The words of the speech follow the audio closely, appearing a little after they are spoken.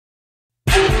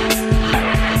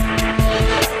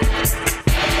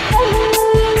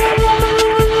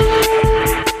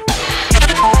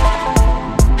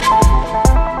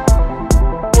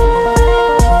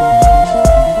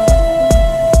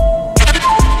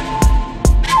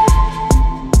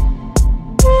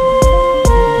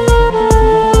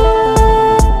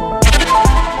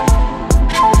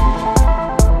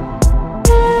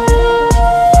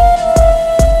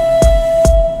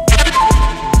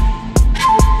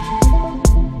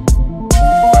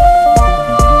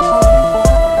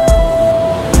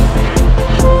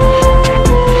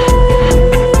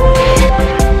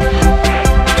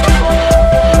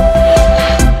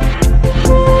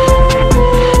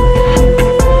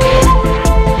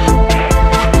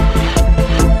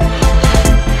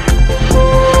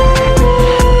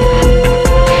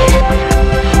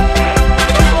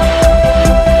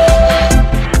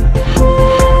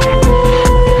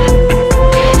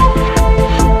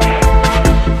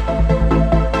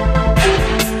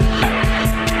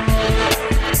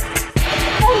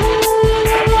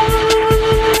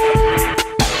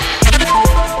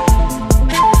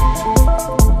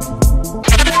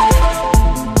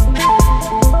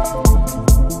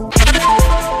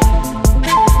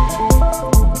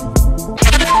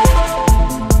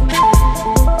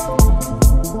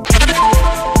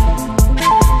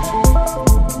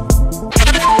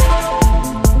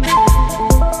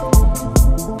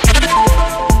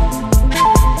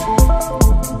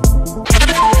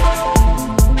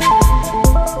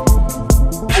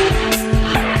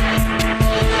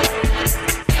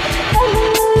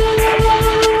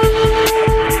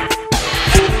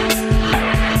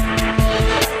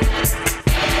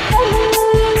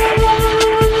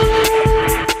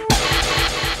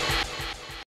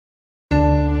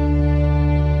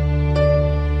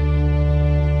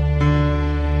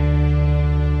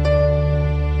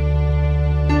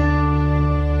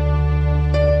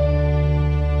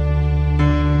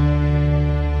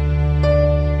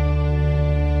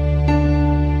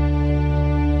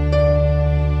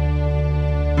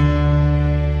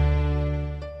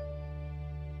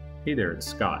Hey there, it's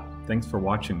Scott. Thanks for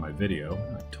watching my video.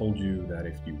 I told you that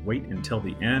if you wait until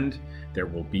the end, there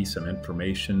will be some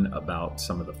information about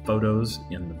some of the photos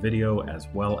in the video as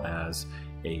well as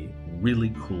a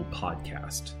really cool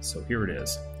podcast. So here it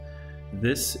is.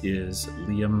 This is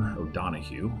Liam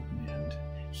O'Donoghue, and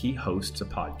he hosts a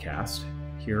podcast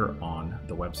here on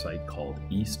the website called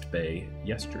East Bay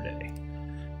Yesterday.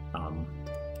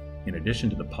 In addition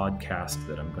to the podcast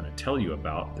that I'm going to tell you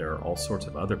about, there are all sorts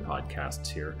of other podcasts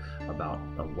here about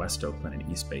West Oakland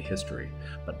and East Bay history.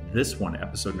 But this one,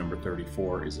 episode number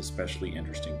 34, is especially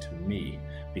interesting to me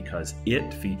because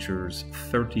it features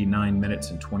 39 minutes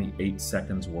and 28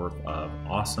 seconds worth of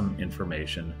awesome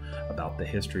information about the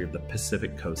history of the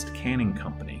Pacific Coast Canning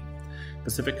Company.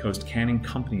 Pacific Coast Canning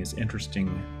Company is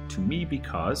interesting to me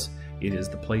because it is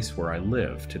the place where I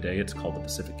live. Today it's called the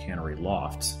Pacific Cannery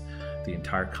Lofts. The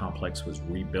entire complex was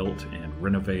rebuilt and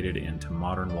renovated into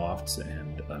modern lofts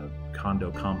and a condo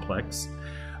complex,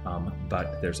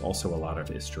 but there's also a lot of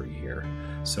history here.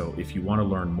 So if you want to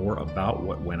learn more about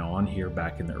what went on here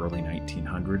back in the early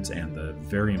 1900s and the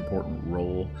very important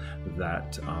role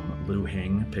that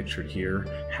Hing, pictured here,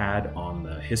 had on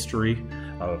the history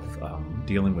of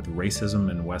dealing with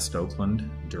racism in West Oakland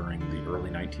during the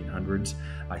early 1900s,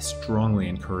 I strongly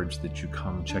encourage that you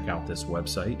come check out this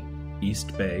website,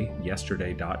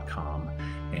 eastbayyesterday.com,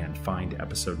 and find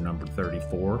episode number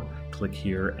 34. Click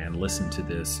here and listen to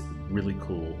this really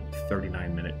cool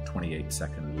 39-minute,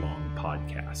 28-second long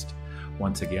podcast.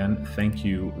 Once again, thank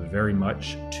you very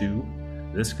much to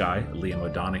this guy, Liam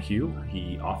O'Donoghue.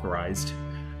 He authorized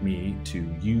me to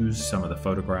use some of the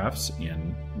photographs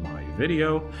in my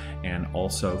video, and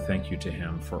also thank you to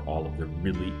him for all of the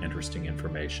really interesting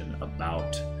information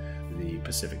about the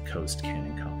Pacific Coast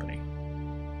Canning Company.